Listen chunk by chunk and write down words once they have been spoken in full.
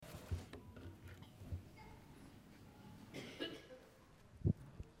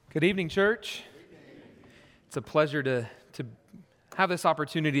Good evening, church. It's a pleasure to have this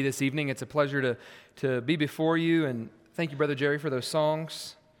opportunity this evening. It's a pleasure to be before you, and thank you, Brother Jerry, for those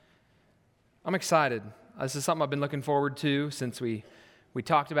songs. I'm excited. This is something I've been looking forward to since we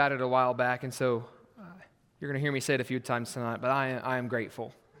talked about it a while back, and so you're going to hear me say it a few times tonight, but I am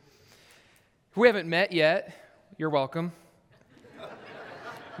grateful. If we haven't met yet, you're welcome.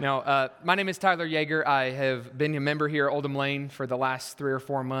 Now, my name is Tyler Yeager. I have been a member here at Oldham Lane for the last 3 or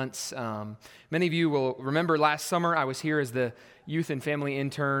 4 months. Many of you will remember last summer I was here as the youth and family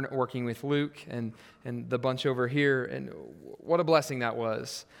intern working with Luke and the bunch over here, and what a blessing that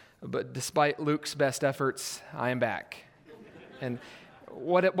was. But despite Luke's best efforts, I am back. And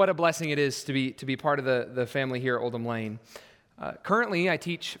what a blessing it is to be part of the family here at Oldham Lane. Currently, I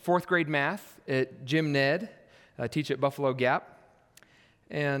teach 4th grade math at Jim Ned. I teach at Buffalo Gap.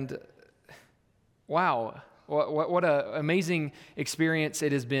 And wow, what an amazing experience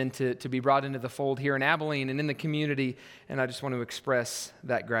it has been to be brought into the fold here in Abilene and in the community, and I just want to express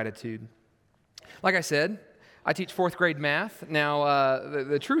that gratitude. Like I said, I teach 4th grade math. Now,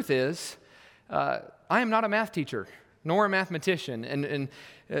 the truth is, I am not a math teacher, nor a mathematician, and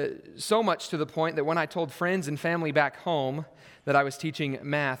so much to the point that when I told friends and family back home that I was teaching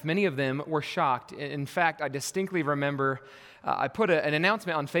math, many of them were shocked. In fact, I distinctly remember I put an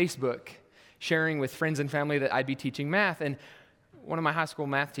announcement on Facebook sharing with friends and family that I'd be teaching math, and one of my high school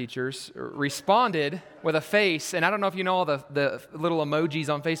math teachers responded with a face, and I don't know if you know all the little emojis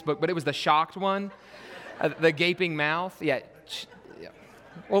on Facebook, but it was the shocked one, the gaping mouth. Yeah,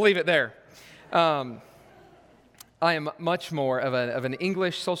 we'll leave it there. I am much more of an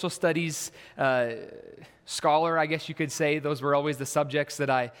English social studies scholar, I guess you could say. Those were always the subjects that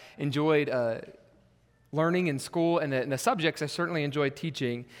I enjoyed learning in school, and the subjects I certainly enjoyed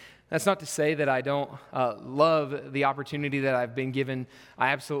teaching. That's not to say that I don't love the opportunity that I've been given.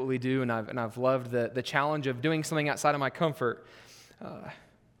 I absolutely do, and I've loved the challenge of doing something outside of my comfort.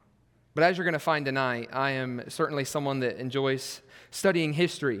 But as you're going to find tonight, I am certainly someone that enjoys studying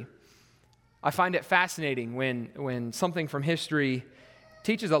history. I find it fascinating when something from history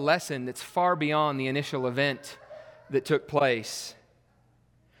teaches a lesson that's far beyond the initial event that took place.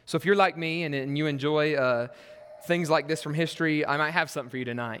 So if you're like me and you enjoy things like this from history, I might have something for you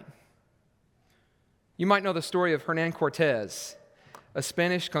tonight. You might know the story of Hernan Cortez, a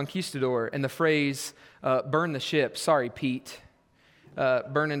Spanish conquistador, and the phrase, burn the ship. Sorry, Pete,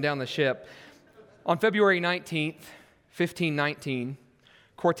 burning down the ship. On February 19th, 1519,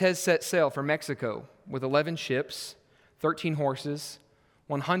 Cortez set sail for Mexico with 11 ships, 13 horses,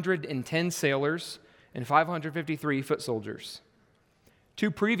 110 sailors, and 553 foot soldiers. 2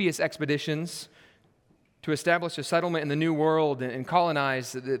 previous expeditions to establish a settlement in the New World and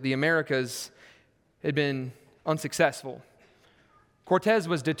colonize the Americas had been unsuccessful. Cortez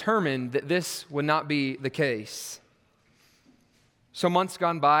was determined that this would not be the case. So months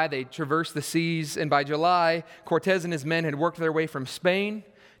gone by, they traversed the seas, and by July, Cortez and his men had worked their way from Spain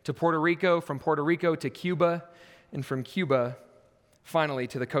to Puerto Rico, from Puerto Rico to Cuba, and from Cuba, finally,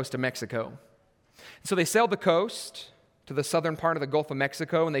 to the coast of Mexico. So they sailed the coast to the southern part of the Gulf of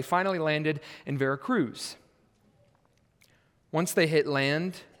Mexico, and they finally landed in Veracruz. Once they hit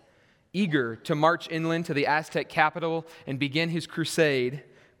land, eager to march inland to the Aztec capital and begin his crusade,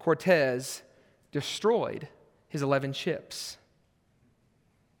 Cortez destroyed his 11 ships.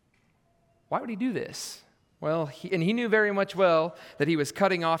 Why would he do this? Well, he knew very much well that he was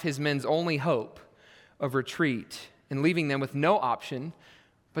cutting off his men's only hope of retreat and leaving them with no option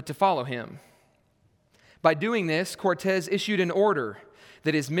but to follow him. By doing this, Cortez issued an order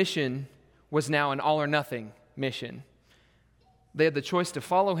that his mission was now an all-or-nothing mission. They had the choice to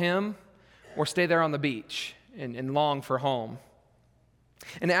follow him or stay there on the beach and long for home.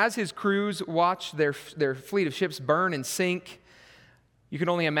 And as his crews watched their fleet of ships burn and sink, you can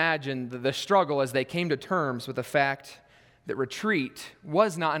only imagine the struggle as they came to terms with the fact that retreat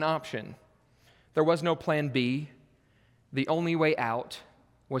was not an option. There was no plan B. The only way out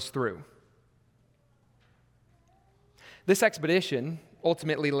was through. This expedition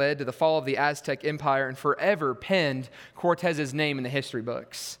ultimately led to the fall of the Aztec Empire and forever penned Cortez's name in the history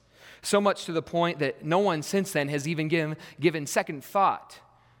books. So much to the point that no one since then has even given second thought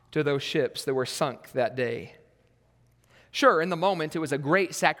to those ships that were sunk that day. Sure, in the moment, it was a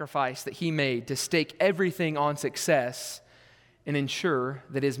great sacrifice that he made to stake everything on success and ensure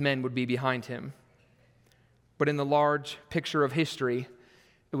that his men would be behind him. But in the large picture of history,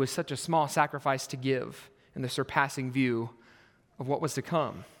 it was such a small sacrifice to give in the surpassing view of what was to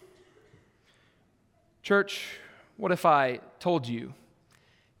come. Church, what if I told you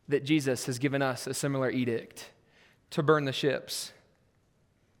that Jesus has given us a similar edict to burn the ships?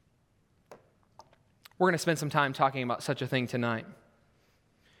 We're going to spend some time talking about such a thing tonight.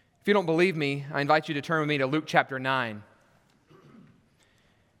 If you don't believe me, I invite you to turn with me to Luke chapter 9.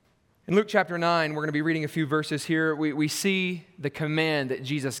 In Luke chapter 9, we're going to be reading a few verses here. We see the command that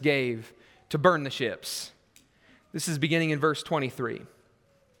Jesus gave to burn the ships. This is beginning in verse 23.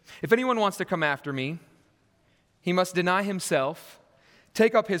 If anyone wants to come after me, he must deny himself,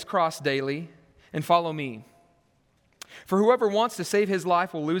 take up his cross daily, and follow me. For whoever wants to save his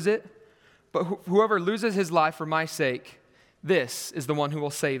life will lose it, but whoever loses his life for my sake, this is the one who will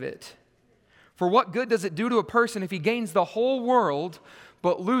save it. For what good does it do to a person if he gains the whole world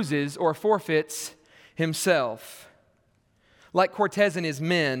but loses or forfeits himself? Like Cortez and his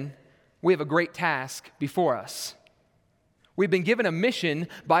men, we have a great task before us. We've been given a mission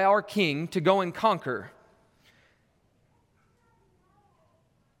by our king to go and conquer.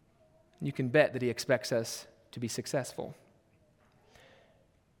 You can bet that he expects us to be successful.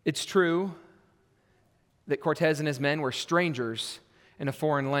 It's true that Cortez and his men were strangers in a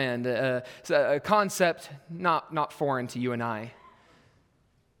foreign land, a concept not foreign to you and I,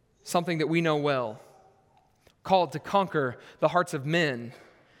 something that we know well, called to conquer the hearts of men.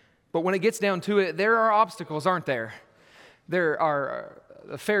 But when it gets down to it, there are obstacles, aren't there? There are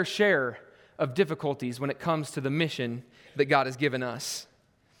a fair share of difficulties when it comes to the mission that God has given us.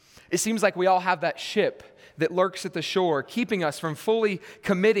 It seems like we all have that ship that lurks at the shore, keeping us from fully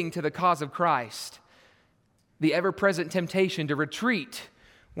committing to the cause of Christ. The ever-present temptation to retreat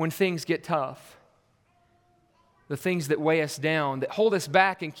when things get tough. The things that weigh us down, that hold us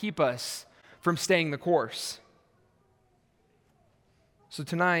back and keep us from staying the course. So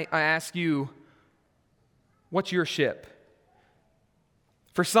tonight, I ask you, what's your ship?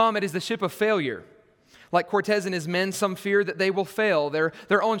 For some, it is the ship of failure. Like Cortez and his men, some fear that they will fail.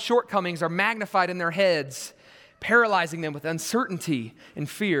 Their own shortcomings are magnified in their heads, paralyzing them with uncertainty and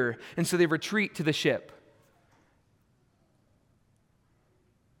fear, and so they retreat to the ship.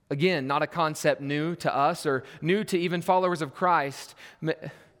 Again, not a concept new to us or new to even followers of Christ.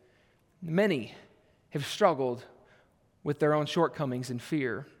 Many have struggled with their own shortcomings and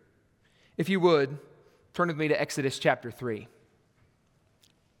fear. If you would, turn with me to Exodus chapter 3.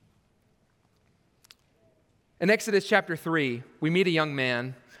 In Exodus chapter 3, we meet a young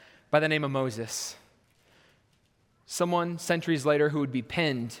man by the name of Moses. Someone centuries later who would be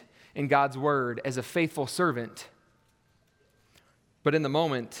penned in God's word as a faithful servant, but in the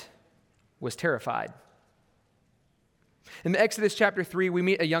moment was terrified. In Exodus chapter 3, we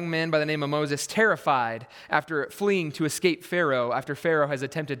meet a young man by the name of Moses, terrified after fleeing to escape Pharaoh, after Pharaoh has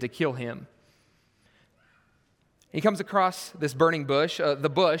attempted to kill him. He comes across this burning bush, the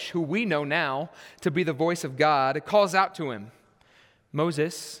bush, who we know now to be the voice of God, calls out to him.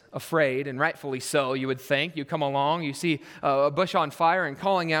 Moses, afraid, and rightfully so, you would think. You come along, you see a bush on fire and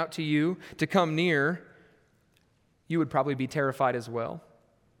calling out to you to come near. You would probably be terrified as well.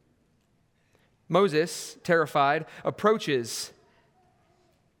 Moses, terrified, approaches.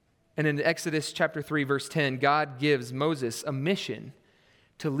 And in Exodus chapter 3, verse 10, God gives Moses a mission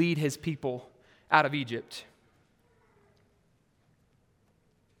to lead his people out of Egypt.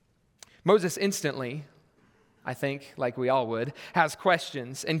 Moses instantly, I think, like we all would, has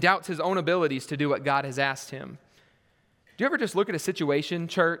questions and doubts his own abilities to do what God has asked him. Do you ever just look at a situation,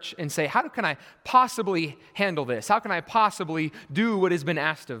 church, and say, how can I possibly handle this? How can I possibly do what has been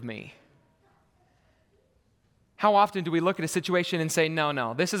asked of me? How often do we look at a situation and say,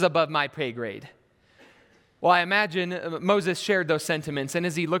 no, this is above my pay grade? Well, I imagine Moses shared those sentiments, and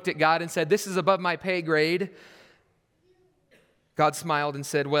as he looked at God and said, this is above my pay grade, God smiled and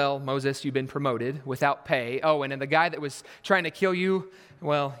said, well, Moses, you've been promoted without pay. Oh, and then the guy that was trying to kill you,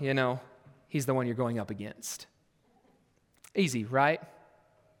 well, he's the one you're going up against. Easy, right?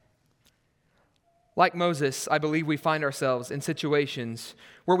 Like Moses, I believe we find ourselves in situations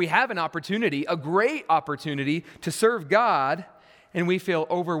where we have an opportunity, a great opportunity to serve God, and we feel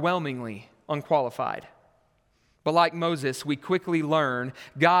overwhelmingly unqualified. But like Moses, we quickly learn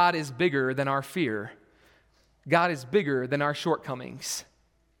God is bigger than our fear. God is bigger than our shortcomings.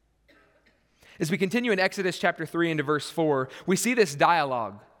 As we continue in Exodus chapter 3 into verse 4, we see this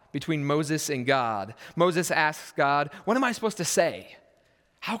dialogue between Moses and God. Moses asks God, what am I supposed to say?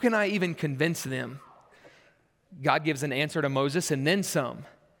 How can I even convince them? God gives an answer to Moses and then some.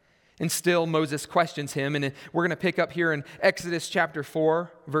 And still Moses questions him. And we're going to pick up here in Exodus chapter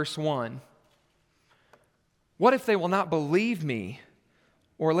 4, verse 1. What if they will not believe me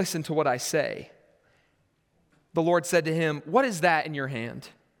or listen to what I say? The Lord said to him, what is that in your hand?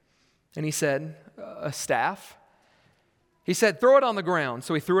 And he said, a staff. He said, throw it on the ground.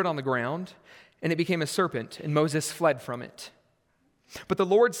 So he threw it on the ground, and it became a serpent, and Moses fled from it. But the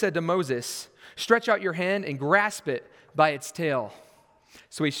Lord said to Moses, "Stretch out your hand and grasp it by its tail."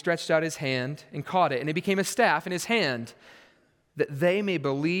 So he stretched out his hand and caught it, and it became a staff in his hand, that they may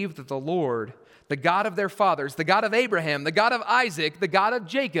believe that the Lord, the God of their fathers, the God of Abraham, the God of Isaac, the God of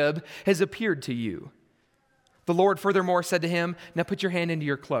Jacob, has appeared to you. The Lord furthermore said to him, "Now put your hand into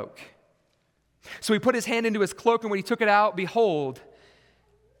your cloak." So he put his hand into his cloak, and when he took it out, behold,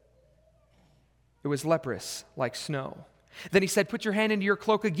 it was leprous like snow. Then he said, "Put your hand into your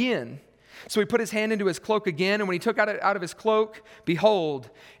cloak again." So he put his hand into his cloak again, and when he took it out of his cloak, behold,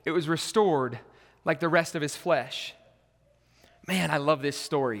 it was restored like the rest of his flesh. Man, I love this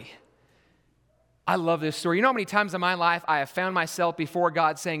story. I love this story. You know how many times in my life I have found myself before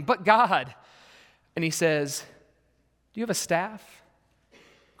God saying, "But God," and he says, "Do you have a staff?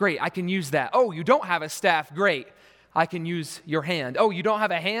 Great, I can use that. Oh, you don't have a staff? Great, I can use your hand. Oh, you don't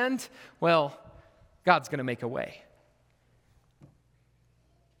have a hand? Well, God's going to make a way."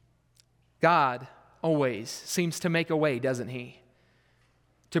 God always seems to make a way, doesn't he?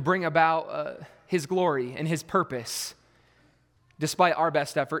 To bring about his glory and his purpose, despite our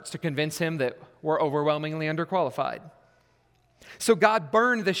best efforts to convince him that we're overwhelmingly underqualified. So God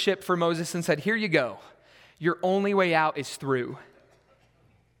burned the ship for Moses and said, "Here you go. Your only way out is through.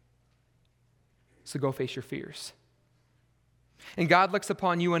 So go face your fears." And God looks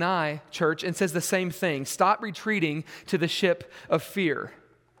upon you and I, church, and says the same thing. Stop retreating to the ship of fear.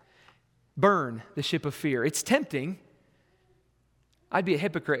 Burn the ship of fear. It's tempting. I'd be a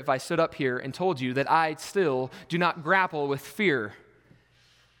hypocrite if I stood up here and told you that I still do not grapple with fear,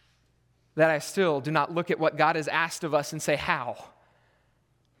 that I still do not look at what God has asked of us and say, "How?"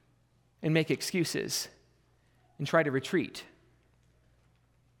 and make excuses and try to retreat.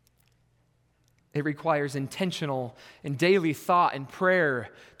 It requires intentional and daily thought and prayer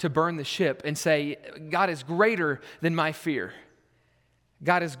to burn the ship and say, "God is greater than my fear.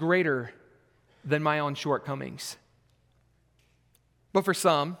 God is greater than my own shortcomings." But for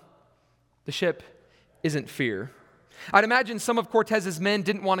some, the ship isn't fear. I'd imagine some of Cortez's men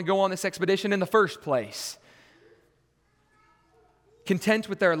didn't want to go on this expedition in the first place. Content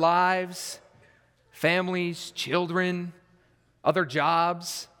with their lives, families, children, other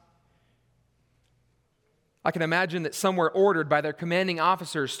jobs. I can imagine that some were ordered by their commanding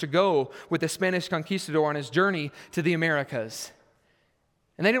officers to go with the Spanish conquistador on his journey to the Americas.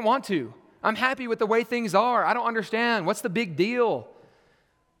 And they didn't want to. "I'm happy with the way things are. I don't understand. What's the big deal?"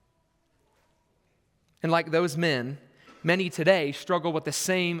 And like those men, many today struggle with the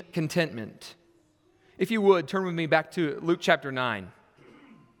same contentment. If you would, turn with me back to Luke chapter 9.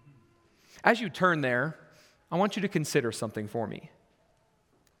 As you turn there, I want you to consider something for me.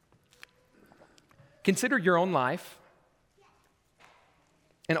 Consider your own life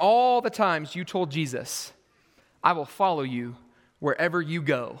and all the times you told Jesus, "I will follow you wherever you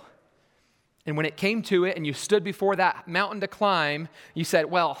go." And when it came to it and you stood before that mountain to climb, you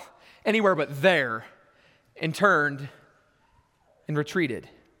said, "Well, anywhere but there," and turned and retreated.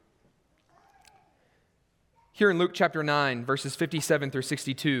 Here in Luke chapter 9, verses 57 through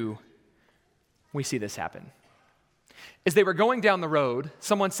 62, we see this happen. As they were going down the road,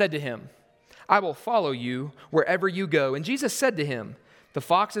 someone said to him, "I will follow you wherever you go." And Jesus said to him, "The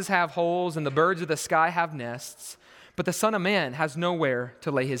foxes have holes and the birds of the sky have nests, but the Son of Man has nowhere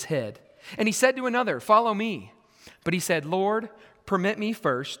to lay his head." And he said to another, "Follow me." But he said, "Lord, permit me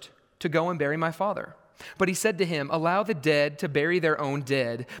first to go and bury my father." But he said to him, "Allow the dead to bury their own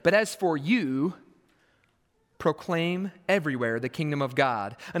dead. But as for you, proclaim everywhere the kingdom of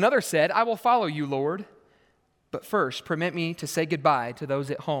God." Another said, "I will follow you, Lord. But first, permit me to say goodbye to those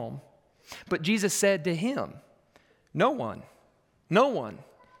at home." But Jesus said to him, no one,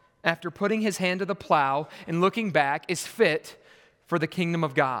 after putting his hand to the plow and looking back, is fit for the kingdom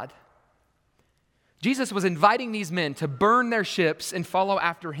of God. Jesus was inviting these men to burn their ships and follow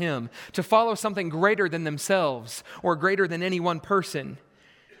after him, to follow something greater than themselves or greater than any one person.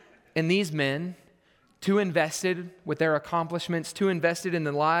 And these men, too invested with their accomplishments, too invested in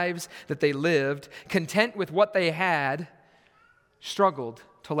the lives that they lived, content with what they had, struggled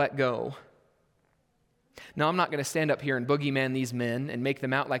to let go. Now, I'm not going to stand up here and boogeyman these men and make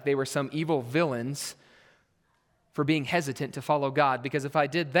them out like they were some evil villains for being hesitant to follow God, because if I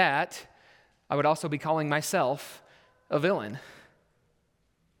did that, I would also be calling myself a villain.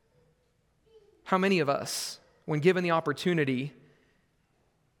 How many of us, when given the opportunity,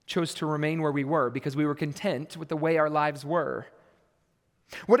 chose to remain where we were because we were content with the way our lives were?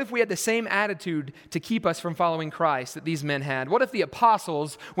 What if we had the same attitude to keep us from following Christ that these men had? What if the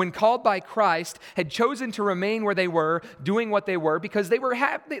apostles, when called by Christ, had chosen to remain where they were, doing what they were, because they were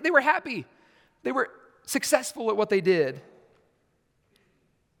happy. They were successful at what they did.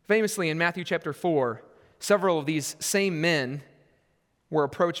 Famously, in Matthew chapter 4, several of these same men were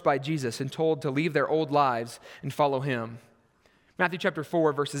approached by Jesus and told to leave their old lives and follow him. Matthew chapter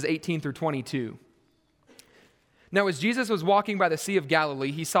 4, verses 18 through 22. Now, as Jesus was walking by the Sea of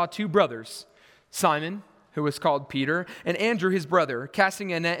Galilee, he saw two brothers, Simon, who was called Peter, and Andrew, his brother,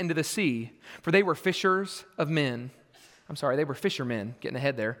 casting a net into the sea, for they were fishers of men. They were fishermen, getting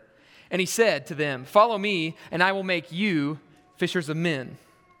ahead there. And he said to them, "Follow me, and I will make you fishers of men."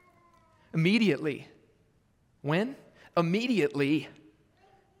 Immediately. When? Immediately,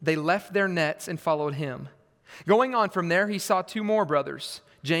 they left their nets and followed him. Going on from there, he saw two more brothers,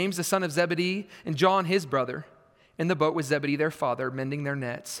 James, the son of Zebedee, and John, his brother, in the boat with Zebedee, their father, mending their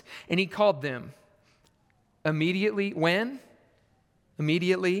nets. And he called them. Immediately, when?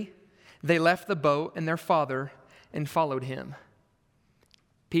 Immediately, they left the boat and their father and followed him.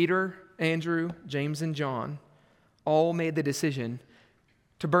 Peter, Andrew, James, and John all made the decision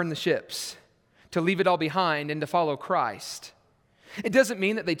to burn the ships, to leave it all behind, and to follow Christ. It doesn't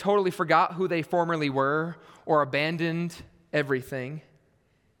mean that they totally forgot who they formerly were or abandoned everything.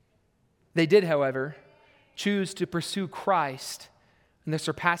 They did, however, choose to pursue Christ and the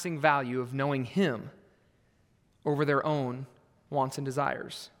surpassing value of knowing him over their own wants and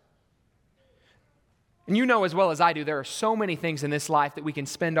desires. And you know as well as I do, there are so many things in this life that we can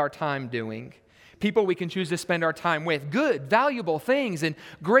spend our time doing. People we can choose to spend our time with. Good, valuable things and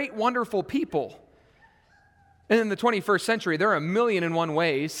great, wonderful people. And in the 21st century, there are 1,000,001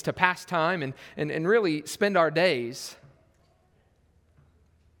 ways to pass time and really spend our days.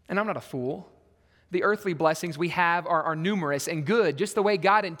 And I'm not a fool. The earthly blessings we have are numerous and good, just the way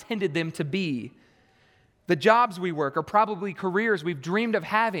God intended them to be. The jobs we work are probably careers we've dreamed of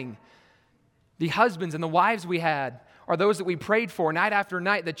having. The husbands and the wives we had are those that we prayed for night after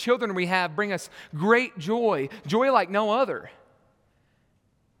night. The children we have bring us great joy, joy like no other.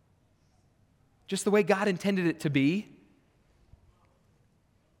 Just the way God intended it to be.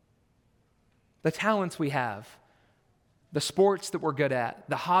 The talents we have, the sports that we're good at,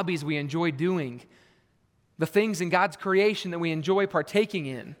 the hobbies we enjoy doing, the things in God's creation that we enjoy partaking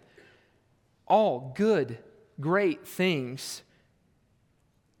in. All good, great things.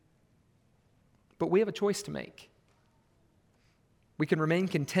 But we have a choice to make. We can remain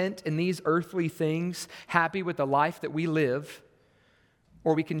content in these earthly things, happy with the life that we live,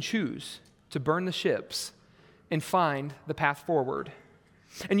 or we can choose to burn the ships and find the path forward.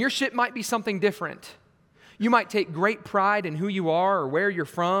 And your ship might be something different. You might take great pride in who you are or where you're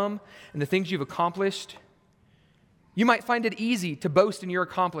from and the things you've accomplished. You might find it easy to boast in your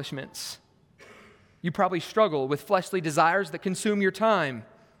accomplishments. You probably struggle with fleshly desires that consume your time.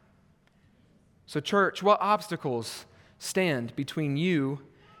 So, church, what obstacles stand between you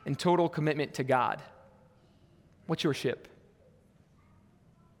and total commitment to God? What's your ship?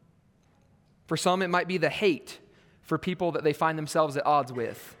 For some, it might be the hate for people that they find themselves at odds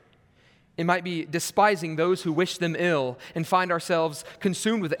with. It might be despising those who wish them ill and find ourselves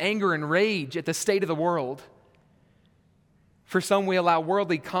consumed with anger and rage at the state of the world. For some, we allow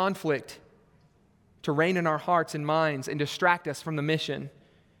worldly conflict to reign in our hearts and minds and distract us from the mission.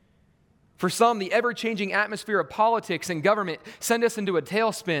 For some, the ever-changing atmosphere of politics and government send us into a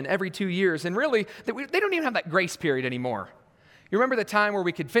tailspin every 2 years, and really, they don't even have that grace period anymore. You remember the time where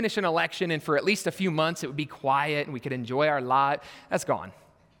we could finish an election and for at least a few months it would be quiet and we could enjoy our life? That's gone.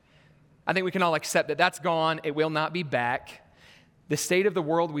 I think we can all accept that that's gone. It will not be back. The state of the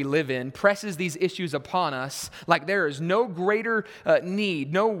world we live in presses these issues upon us like there is no greater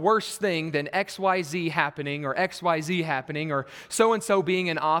need, no worse thing than XYZ happening or XYZ happening or so-and-so being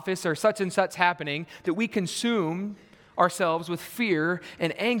in office or such and such happening, that we consume ourselves with fear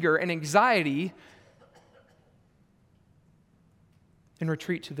and anger and anxiety and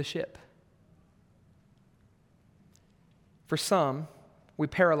retreat to the ship. For some, we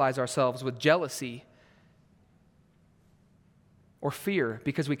paralyze ourselves with jealousy or fear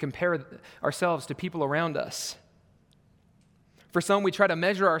because we compare ourselves to people around us. For some, we try to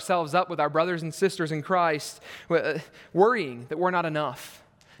measure ourselves up with our brothers and sisters in Christ, worrying that we're not enough,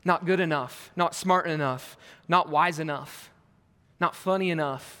 not good enough, not smart enough, not wise enough, not funny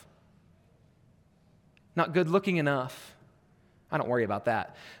enough, not good looking enough. I don't worry about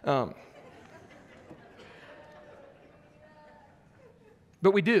that.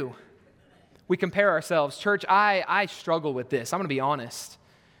 But we do. We compare ourselves. Church, I struggle with this. I'm going to be honest.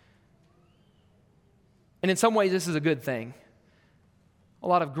 And in some ways, this is a good thing. A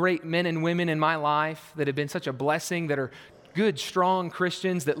lot of great men and women in my life that have been such a blessing, that are good, strong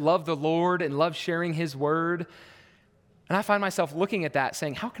Christians that love the Lord and love sharing His Word. And I find myself looking at that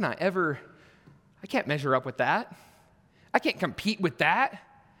saying, how can I can't measure up with that. I can't compete with that.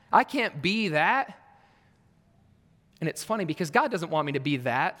 I can't be that. And it's funny because God doesn't want me to be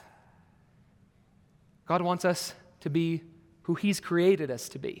that. God wants us to be who He's created us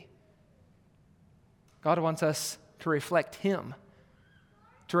to be. God wants us to reflect Him,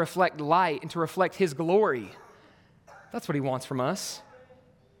 to reflect light, and to reflect His glory. That's what He wants from us.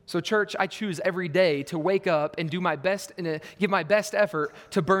 So church, I choose every day to wake up and do my best and give my best effort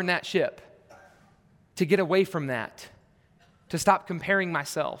to burn that ship, to get away from that, to stop comparing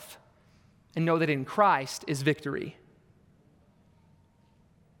myself, and know that in Christ is victory.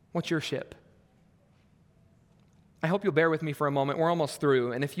 What's your ship? I hope you'll bear with me for a moment. We're almost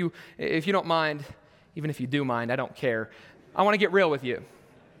through. And if you don't mind, even if you do mind, I don't care. I want to get real with you.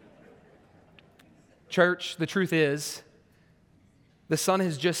 Church, the truth is, the sun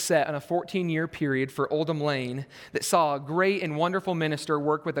has just set on a 14-year period for Oldham Lane that saw a great and wonderful minister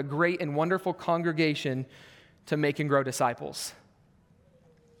work with a great and wonderful congregation to make and grow disciples.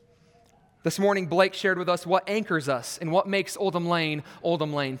 This morning, Blake shared with us what anchors us and what makes Oldham Lane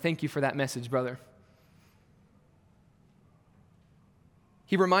Oldham Lane. Thank you for that message, brother.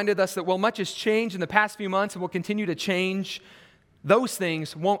 He reminded us that while much has changed in the past few months and will continue to change, those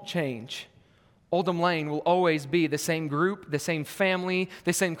things won't change. Oldham Lane will always be the same group, the same family,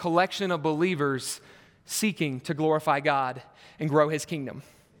 the same collection of believers seeking to glorify God and grow His kingdom.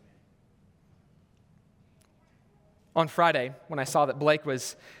 On Friday, when I saw that Blake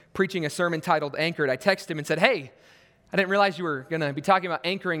was preaching a sermon titled Anchored, I texted him and said, "Hey, I didn't realize you were going to be talking about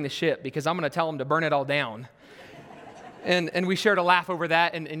anchoring the ship because I'm going to tell him to burn it all down." And we shared a laugh over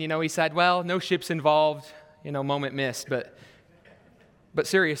that, and he said, "Well, no ships involved, moment missed." But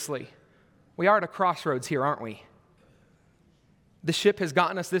seriously, we are at a crossroads here, aren't we? The ship has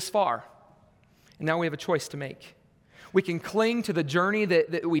gotten us this far, and now we have a choice to make. We can cling to the journey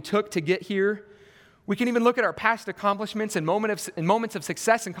that we took to get here. We can even look at our past accomplishments and moments of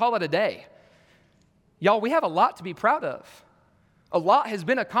success and call it a day. Y'all, we have a lot to be proud of. A lot has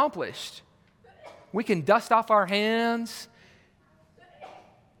been accomplished. We can dust off our hands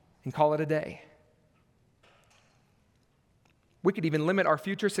and call it a day. We could even limit our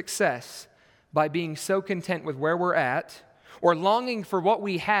future success by being so content with where we're at or longing for what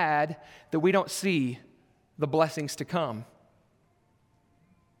we had that we don't see the blessings to come.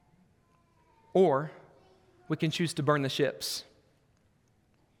 Or we can choose to burn the ships.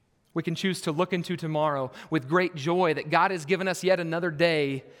 We can choose to look into tomorrow with great joy that God has given us yet another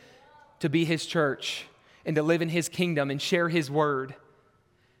day to be His church and to live in His kingdom and share His word.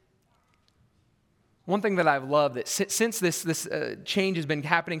 One thing that I've loved that since this change has been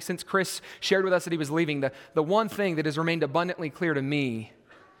happening, since Chris shared with us that he was leaving, the one thing that has remained abundantly clear to me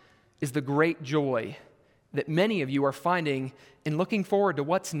is the great joy that many of you are finding in looking forward to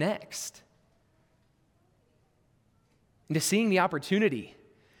what's next. And to seeing the opportunity,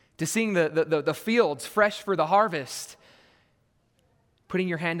 to seeing the fields fresh for the harvest, putting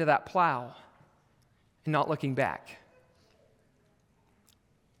your hand to that plow and not looking back.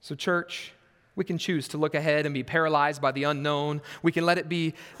 So church, we can choose to look ahead and be paralyzed by the unknown. We can let it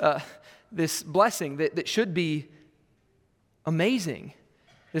be this blessing that should be amazing,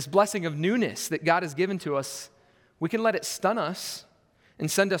 this blessing of newness that God has given to us. We can let it stun us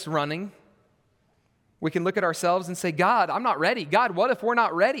and send us running. We can look at ourselves and say, "God, I'm not ready. God, what if we're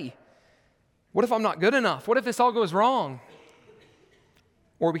not ready? What if I'm not good enough? What if this all goes wrong?"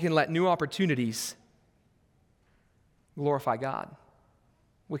 Or we can let new opportunities glorify God.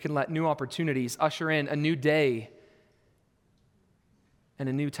 We can let new opportunities usher in a new day and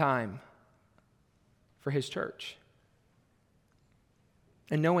a new time for His church.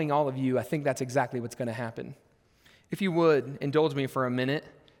 And knowing all of you, I think that's exactly what's going to happen. If you would, indulge me for a minute.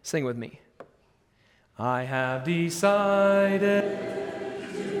 Sing with me. I have decided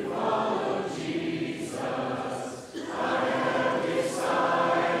to follow Jesus. I have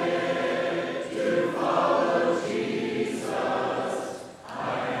decided to follow Jesus.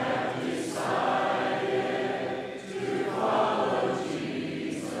 I have decided to follow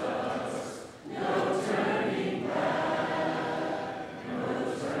Jesus. No turning back, no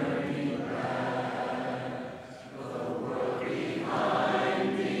turning back. The world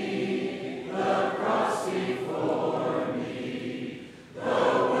behind me, the cross before me. The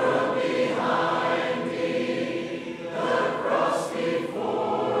world behind me, the cross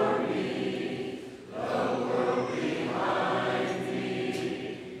before me. The world behind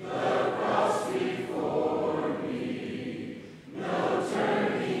me, the cross before me. No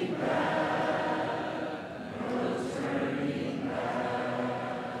turning back, no turning back.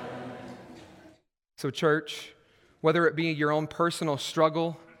 So church, whether it be your own personal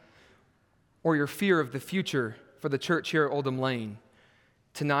struggle or your fear of the future for the church here at Oldham Lane,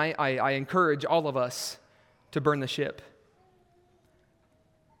 tonight I encourage all of us to burn the ship.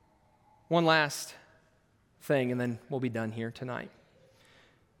 One last thing, and then we'll be done here tonight.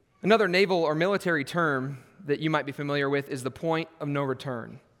 Another naval or military term that you might be familiar with is the point of no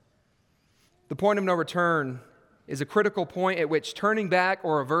return. The point of no return is a critical point at which turning back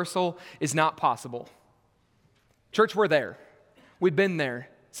or reversal is not possible. Church, we're there. We've been there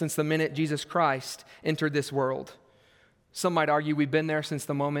since the minute Jesus Christ entered this world. Some might argue we've been there since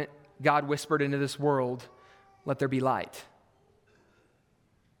the moment God whispered into this world, "Let there be light."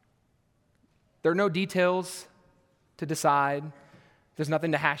 There are no details to decide. There's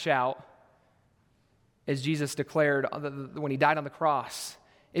nothing to hash out. As Jesus declared when he died on the cross,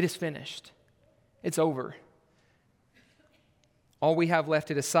 it is finished. It's over. All we have left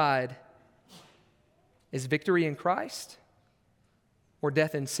to decide is victory in Christ or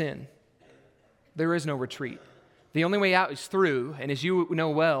death in sin. There is no retreat. The only way out is through, and as you know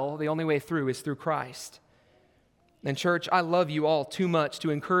well, the only way through is through Christ. And church, I love you all too much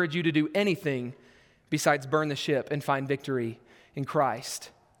to encourage you to do anything besides burn the ship and find victory in Christ.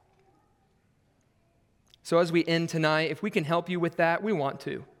 So as we end tonight, if we can help you with that, we want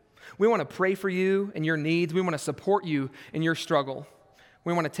to. We want to pray for you and your needs. We want to support you in your struggle.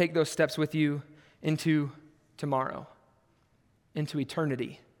 We want to take those steps with you into tomorrow, into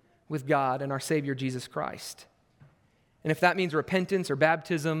eternity with God and our Savior Jesus Christ. And if that means repentance or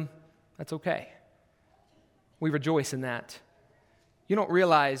baptism, that's okay. We rejoice in that. You don't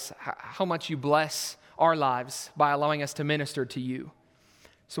realize how much you bless our lives by allowing us to minister to you.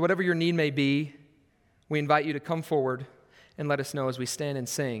 So whatever your need may be, we invite you to come forward and let us know as we stand and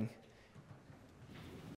sing.